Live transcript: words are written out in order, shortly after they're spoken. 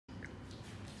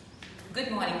Good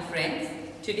morning friends.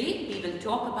 Today we will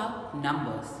talk about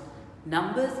numbers.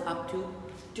 Numbers up to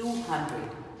 200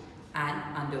 and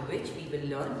under which we will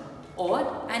learn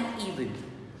odd and even.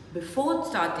 Before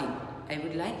starting, I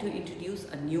would like to introduce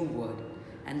a new word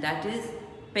and that is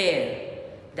pair.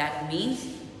 That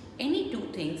means any two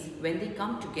things when they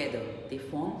come together, they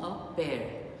form a pair.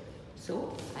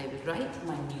 So I will write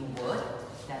my new word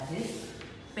that is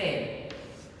pair.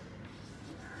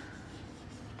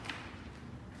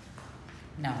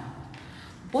 Now,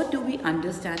 what do we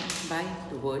understand by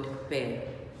the word pair?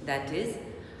 That is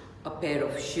a pair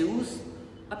of shoes,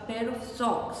 a pair of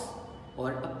socks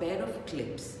or a pair of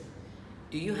clips.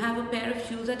 Do you have a pair of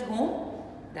shoes at home?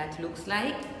 That looks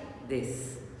like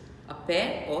this. A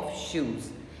pair of shoes.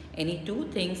 Any two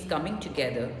things coming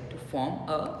together to form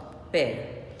a pair.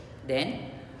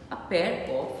 Then a pair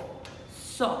of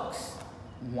socks.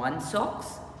 One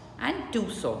socks and two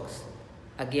socks.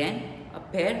 Again a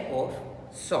pair of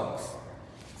socks.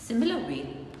 Similar way,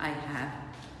 I have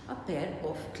a pair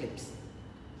of clips.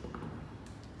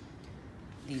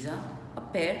 These are a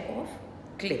pair of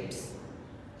clips.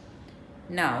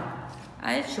 Now,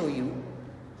 I'll show you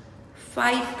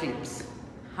 5 clips.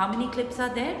 How many clips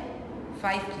are there?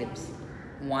 5 clips.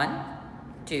 1,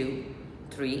 2,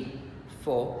 3,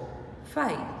 4,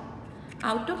 5.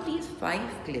 Out of these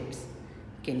 5 clips,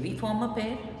 can we form a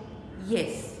pair?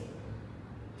 Yes.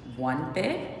 One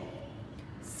pair,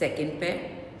 second pair,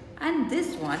 and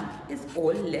this one is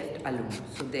all left alone.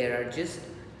 So there are just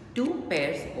 2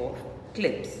 pairs of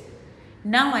clips.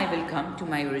 Now I will come to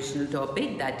my original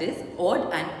topic, that is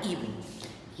odd and even.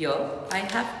 Here I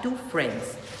have 2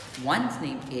 friends. One's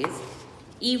name is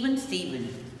Even Steven.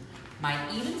 My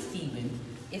Even Steven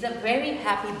is a very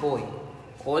happy boy.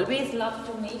 Always loves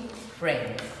to make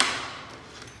friends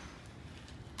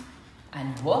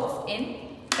and works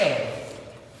in pairs.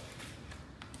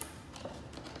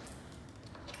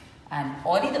 And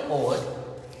Oddie the Odd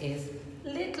is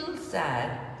little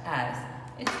sad as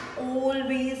it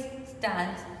always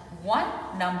stands, one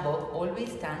number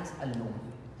always stands alone.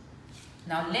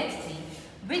 Now let's see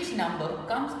which number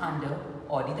comes under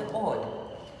Oddie the Odd.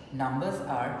 Numbers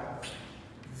are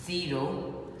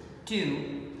 0,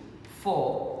 2,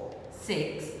 4,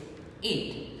 6,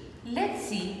 8. Let's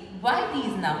see why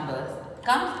these numbers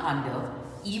come under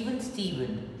Even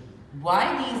Steven.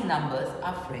 Why these numbers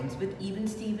are friends with Even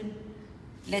Steven?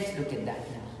 Let's look at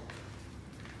that now.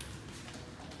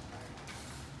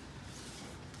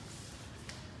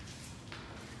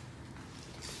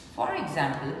 For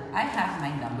example, I have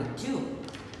my number 2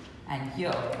 and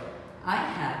here I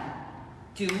have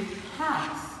 2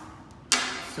 hearts.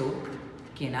 So,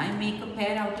 can I make a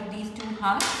pair out of these 2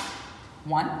 hearts?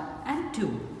 1 and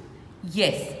 2.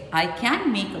 Yes, I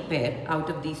can make a pair out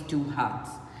of these 2 hearts.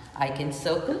 I can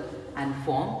circle and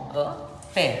form a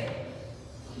pair.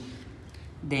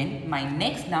 Then my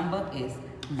next number is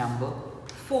number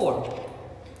 4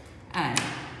 and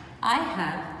I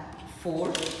have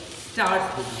 4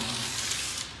 stars with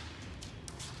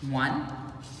me. 1,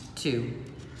 2,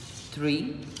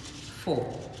 3,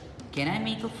 4. Can I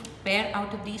make a pair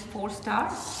out of these 4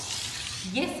 stars?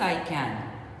 Yes, I can.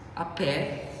 A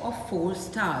pair of 4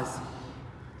 stars.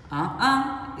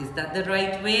 Is that the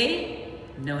right way?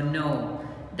 No,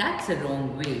 that's a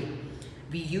wrong way.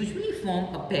 We usually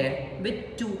form a pair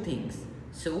with 2 things.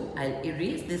 So I'll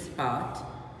erase this part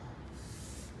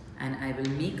and I will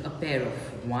make a pair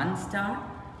of 1 star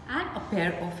and a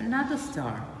pair of another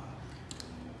star.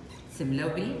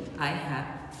 Similar way, I have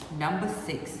number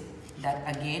 6 that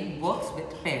again works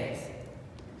with pairs.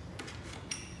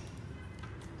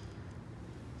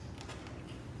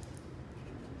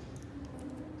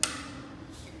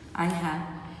 I have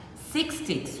 6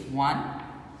 sticks. 1,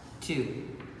 2,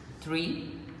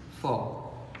 3,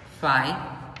 4, 5,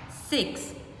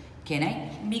 6. Can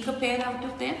I make a pair out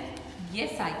of them?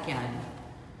 Yes, I can.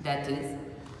 That is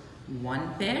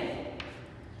 1 pair,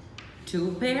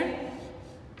 2 pair,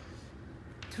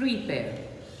 3 pair.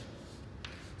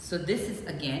 So this is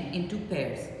again into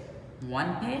pairs.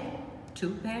 1 pair, 2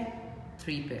 pair,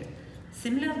 3 pair.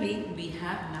 Similar way, we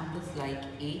have numbers like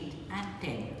 8 and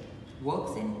 10.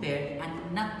 Works in pair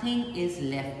and nothing is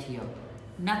left here.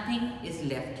 Nothing is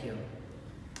left here.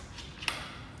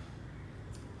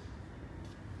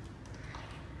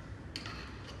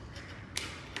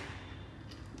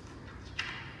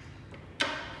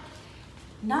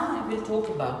 Now I will talk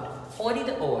about Oddie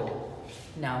the Odd.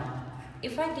 Now,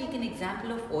 if I take an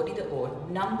example of Oddie the Odd,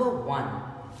 number 1.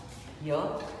 Here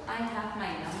I have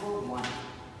my number 1.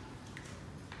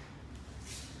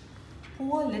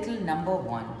 Poor little number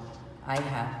 1. I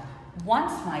have 1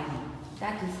 smiley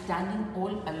that is standing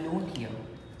all alone here.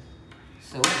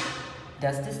 So,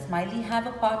 does this smiley have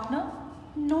a partner?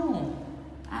 No.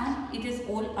 And it is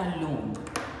all alone.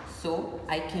 So,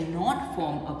 I cannot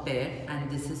form a pair and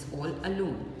this is all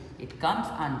alone. It comes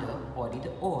under odd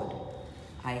odd.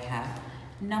 I have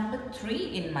number 3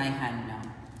 in my hand now.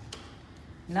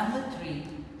 Number 3,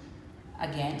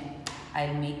 again,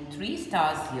 I'll make 3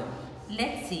 stars here.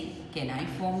 Let's see, can I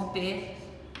form a pair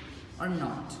or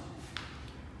not?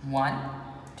 1,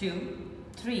 2,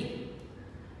 3.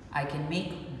 I can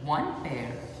make one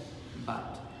pair,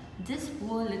 but this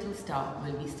poor little star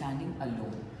will be standing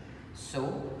alone.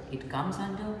 So, it comes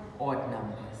under odd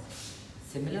numbers.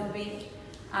 Similar way,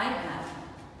 I have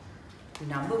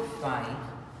number 5,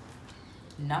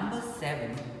 number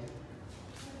 7,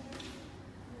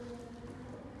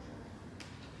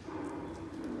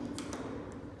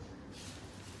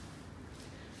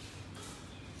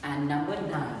 and number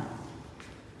 9.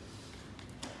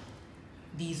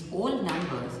 These all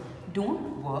numbers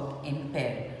don't work in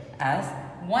pair as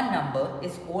one number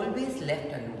is always left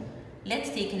alone. Let's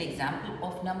take an example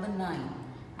of number 9.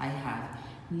 I have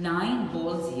 9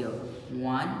 balls here.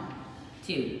 1,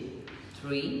 2,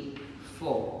 3,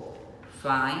 4,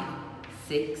 5,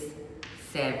 6,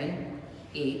 7,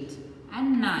 8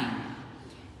 and 9.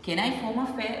 Can I form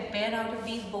a pair out of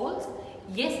these balls?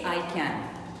 Yes, I can.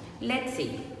 Let's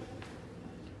see.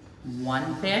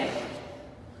 1 pair,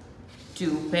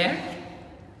 2 pair,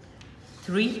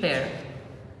 3 pair,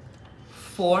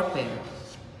 4 pair.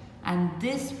 And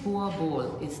this poor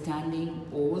ball is standing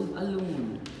all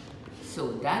alone.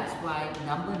 So that's why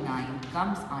number 9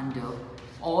 comes under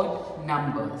odd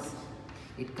numbers.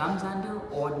 It comes under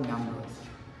odd numbers.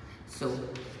 So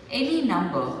any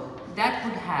number that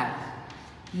would have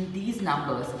these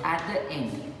numbers at the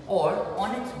end or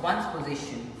on its ones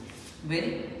position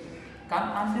will come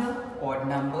under odd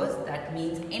numbers. That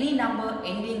means any number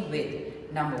ending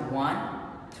with number 1,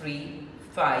 3,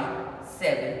 5,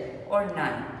 7 or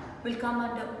 9 will come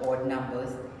under odd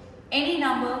numbers. Any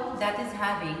number that is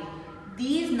having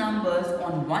these numbers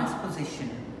on ones position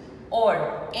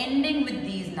or ending with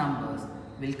these numbers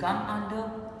will come under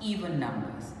even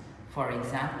numbers. For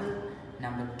example,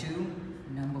 number 2,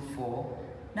 number 4,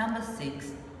 number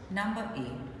 6, number 8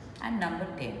 and number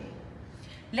 10.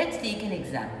 Let's take an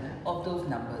example of those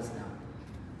numbers now.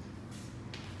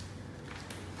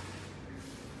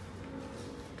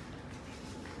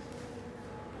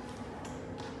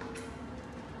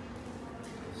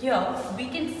 Here we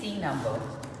can see number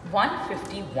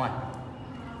 151.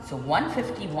 So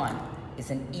 151 is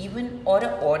an even or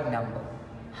an odd number.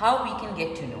 How we can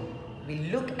get to know? We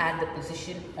look at the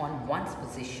position on one's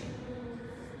position.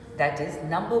 That is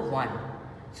number 1.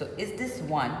 So is this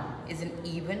 1 is an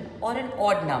even or an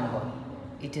odd number?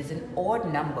 It is an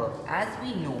odd number as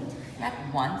we know that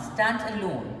 1 stands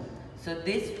alone. So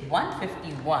this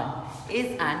 151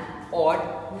 is an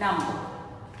odd number.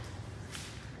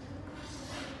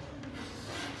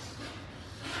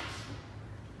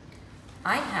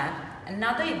 I have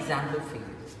another example for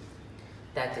you.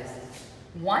 That is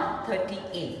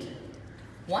 138.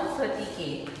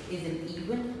 138 is an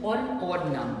even or an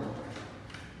odd number.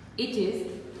 It is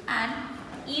an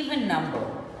even number.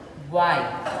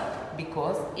 Why?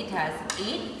 Because it has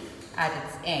 8 at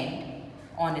its end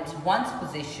on its ones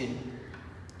position.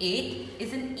 8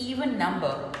 is an even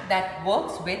number that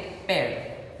works with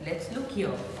pair. Let's look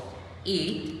here.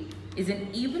 8 is an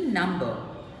even number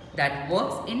that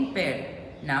works in pair.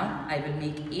 Now I will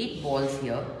make 8 balls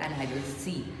here and I will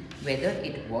see whether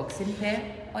it works in pair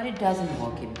or it doesn't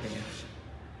work in pair.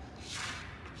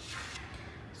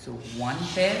 So 1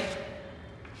 pair,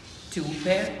 2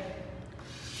 pair,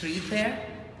 3 pair,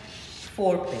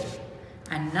 4 pair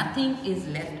and nothing is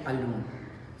left alone.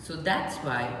 So that's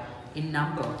why in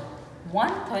number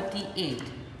 138,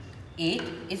 8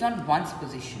 is on ones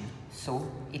position. So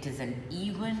it is an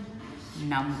even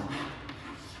number.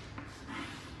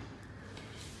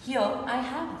 Here I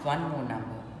have one more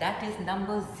number, that is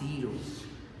number 0.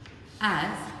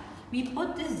 As we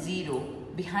put this 0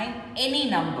 behind any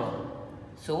number,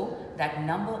 so that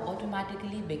number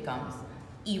automatically becomes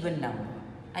even number.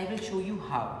 I will show you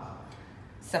how.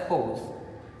 Suppose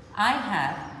I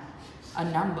have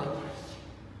a number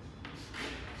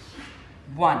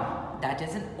 1, that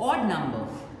is an odd number.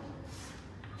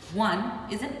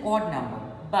 1 is an odd number,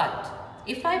 but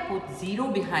if I put 0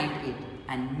 behind it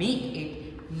and make it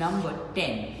number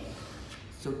 10.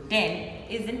 So 10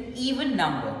 is an even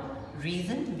number.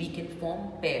 Reason we can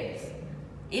form pairs.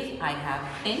 If I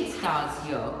have 10 stars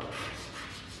here,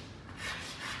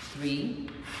 3,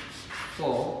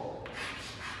 4,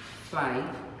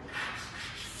 5,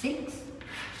 6,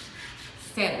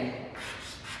 7,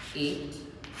 8,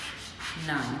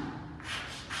 9,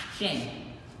 10.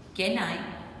 Can I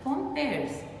form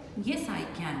pairs? Yes, I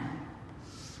can.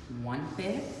 1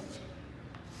 pair,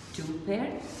 2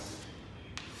 pair,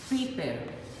 3 pair,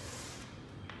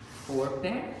 4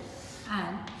 pair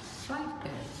and 5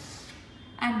 pair.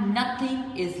 And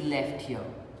nothing is left here.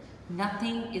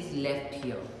 Nothing is left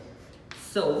here.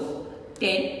 So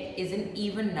 10 is an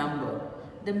even number.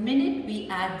 The minute we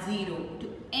add 0 to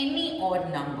any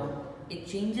odd number, it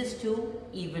changes to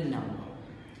even number.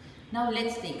 Now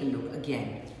let's take a look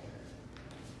again.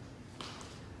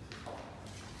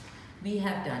 We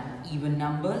have done even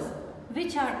numbers.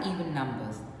 Which are even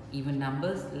numbers? Even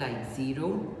numbers like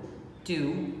 0,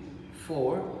 2,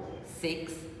 4,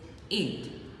 6,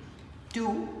 8.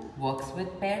 2 works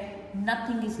with pair,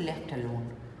 nothing is left alone.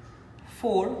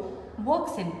 4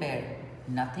 works in pair,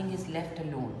 nothing is left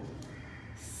alone.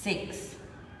 6,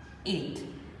 8,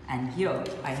 and here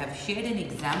I have shared an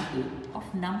example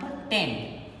of number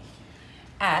 10.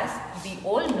 As we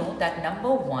all know that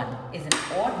number 1 is an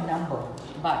odd number,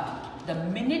 but the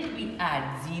minute we add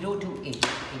 0 to it,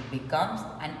 it becomes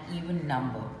an even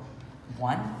number.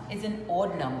 1 is an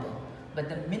odd number, but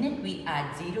the minute we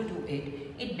add 0 to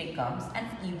it, it becomes an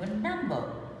even number.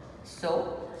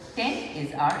 So 10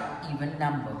 is our even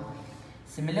number.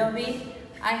 Similar way,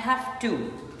 I have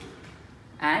 2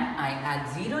 and I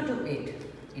add 0 to it,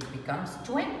 it becomes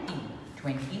 20.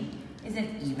 20 is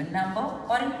an even number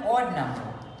or an odd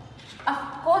number. Of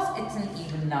course it's an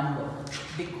even number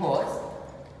because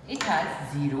it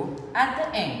has 0 at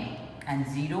the end and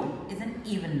 0 is an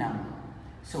even number.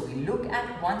 So we look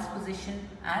at one's position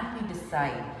and we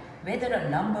decide whether a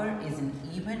number is an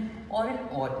even or an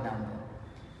odd number.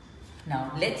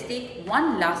 Now let's take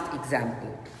one last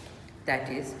example, that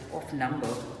is of number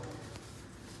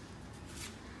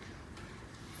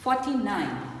 49.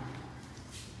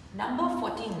 Number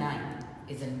 49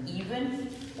 is an even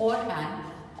or an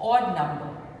odd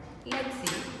number. Let's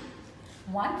see.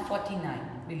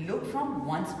 149, we look from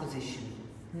one's position.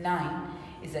 9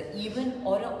 is an even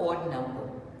or an odd number.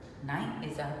 9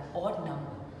 is an odd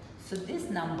number. So this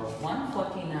number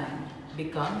 149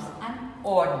 becomes an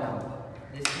odd number.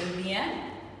 This will be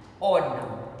an odd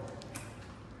number.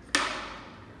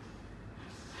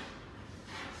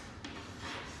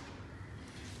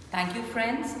 Thank you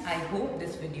friends. I hope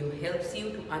this video helps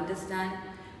you to understand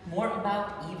more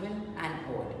about even and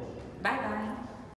odd. Bye bye.